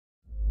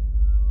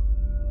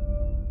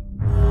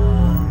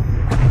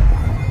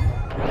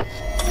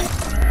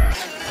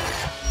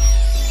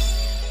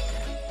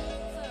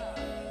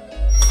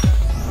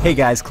Hey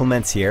guys,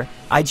 Clements here.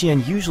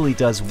 IGN usually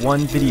does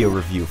one video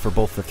review for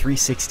both the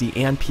 360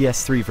 and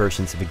PS3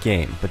 versions of a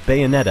game, but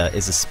Bayonetta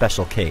is a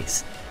special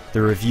case.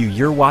 The review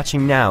you're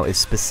watching now is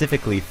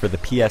specifically for the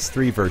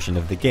PS3 version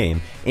of the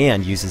game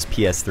and uses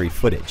PS3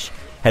 footage.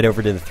 Head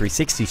over to the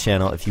 360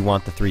 channel if you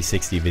want the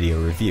 360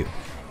 video review.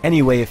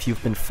 Anyway, if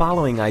you've been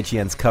following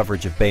IGN's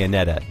coverage of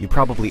Bayonetta, you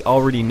probably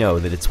already know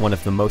that it's one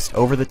of the most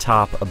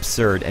over-the-top,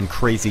 absurd, and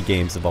crazy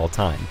games of all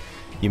time.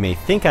 You may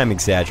think I'm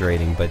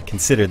exaggerating, but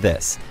consider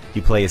this.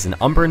 You play as an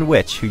Umbran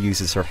witch who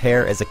uses her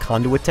hair as a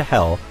conduit to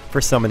hell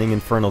for summoning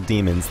infernal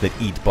demons that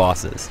eat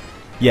bosses.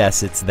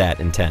 Yes, it's that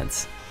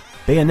intense.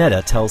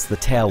 Bayonetta tells the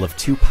tale of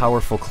two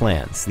powerful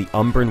clans, the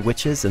Umbran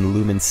Witches and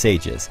Lumen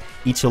Sages,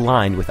 each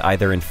aligned with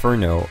either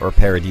Inferno or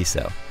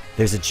Paradiso.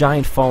 There's a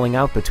giant falling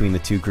out between the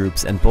two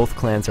groups, and both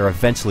clans are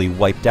eventually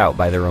wiped out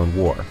by their own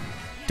war.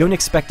 Don't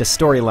expect a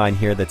storyline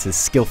here that's as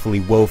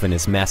skillfully woven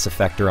as Mass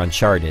Effect or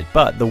Uncharted,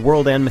 but the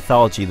world and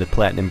mythology that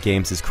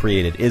PlatinumGames has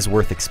created is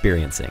worth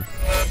experiencing.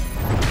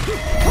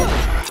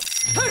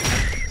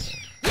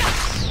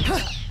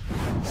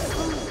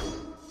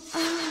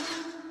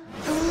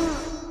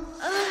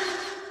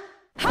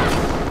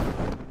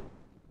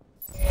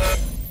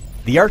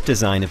 The art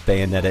design of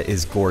Bayonetta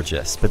is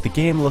gorgeous, but the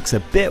game looks a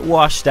bit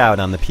washed out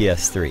on the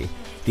PS3.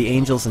 The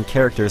angels and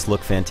characters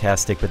look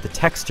fantastic, but the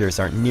textures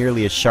aren't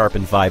nearly as sharp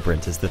and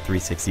vibrant as the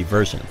 360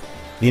 version.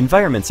 The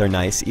environments are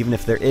nice, even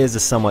if there is a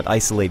somewhat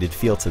isolated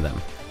feel to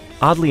them.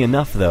 Oddly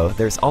enough, though,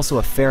 there's also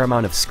a fair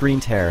amount of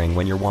screen tearing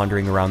when you're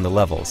wandering around the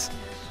levels.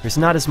 There's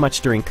not as much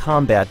during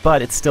combat,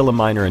 but it's still a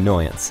minor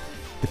annoyance.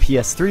 The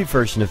PS3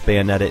 version of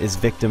Bayonetta is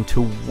victim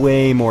to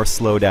way more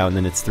slowdown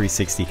than its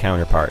 360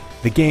 counterpart.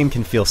 The game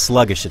can feel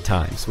sluggish at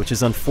times, which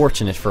is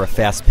unfortunate for a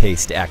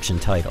fast-paced action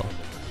title.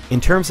 In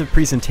terms of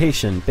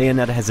presentation,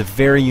 Bayonetta has a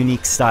very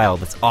unique style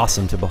that's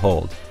awesome to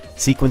behold.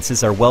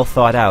 Sequences are well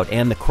thought out,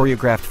 and the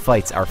choreographed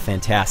fights are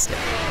fantastic.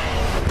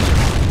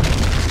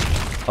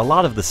 A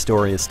lot of the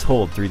story is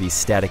told through these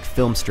static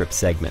film strip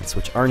segments,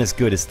 which aren't as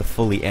good as the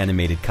fully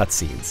animated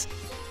cutscenes.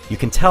 You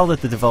can tell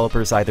that the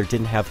developers either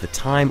didn't have the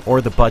time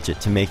or the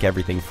budget to make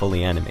everything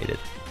fully animated.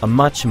 A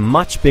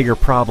much bigger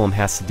problem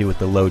has to do with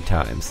the load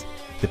times.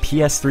 The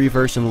PS3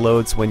 version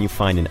loads when you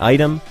find an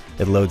item,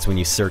 it loads when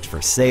you search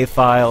for save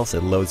files,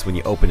 it loads when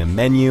you open a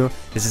menu.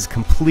 This is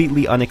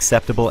completely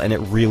unacceptable, and it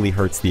really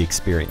hurts the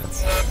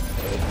experience.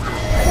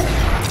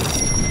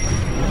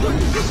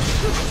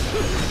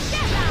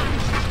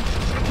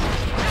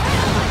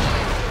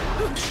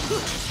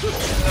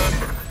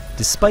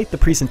 Despite the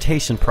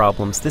presentation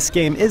problems, this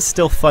game is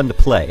still fun to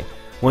play.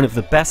 One of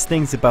the best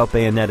things about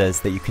Bayonetta is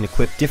that you can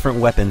equip different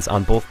weapons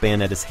on both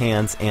Bayonetta's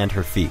hands and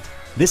her feet.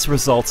 This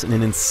results in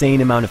an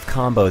insane amount of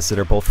combos that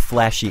are both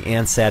flashy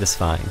and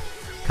satisfying.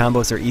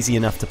 Combos are easy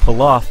enough to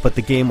pull off, but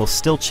the game will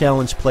still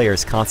challenge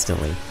players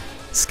constantly.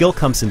 Skill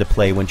comes into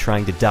play when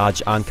trying to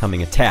dodge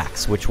oncoming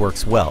attacks, which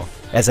works well.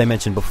 As I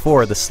mentioned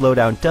before, the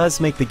slowdown does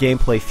make the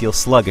gameplay feel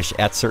sluggish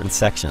at certain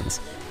sections.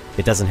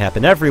 It doesn't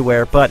happen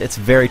everywhere, but it's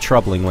very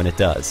troubling when it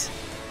does.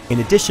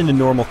 In addition to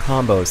normal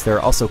combos, there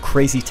are also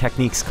crazy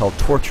techniques called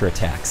torture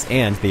attacks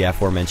and the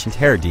aforementioned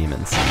hair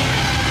demons.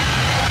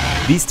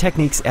 These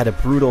techniques add a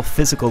brutal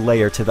physical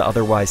layer to the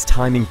otherwise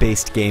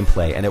timing-based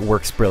gameplay, and it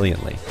works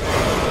brilliantly.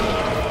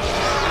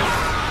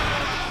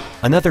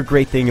 Another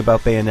great thing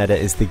about Bayonetta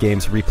is the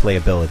game's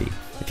replayability.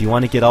 If you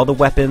want to get all the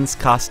weapons,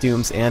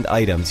 costumes, and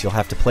items, you'll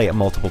have to play it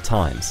multiple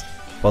times.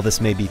 While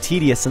this may be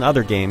tedious in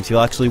other games,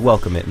 you'll actually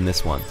welcome it in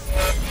this one.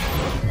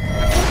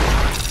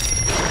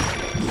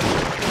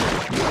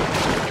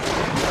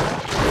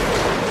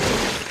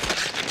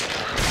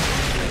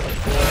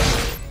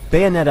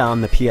 Bayonetta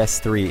on the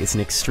PS3 is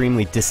an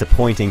extremely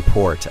disappointing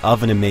port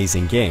of an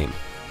amazing game.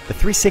 The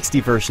 360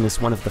 version is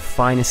one of the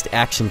finest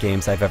action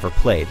games I've ever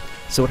played,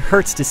 so it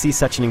hurts to see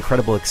such an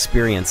incredible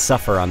experience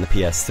suffer on the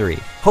PS3.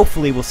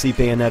 Hopefully we'll see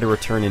Bayonetta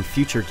return in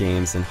future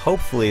games, and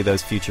hopefully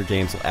those future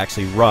games will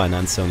actually run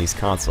on Sony's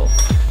console.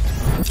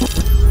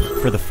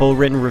 For the full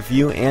written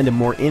review and a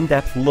more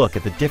in-depth look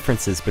at the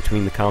differences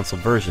between the console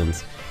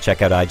versions,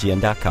 check out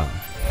IGN.com.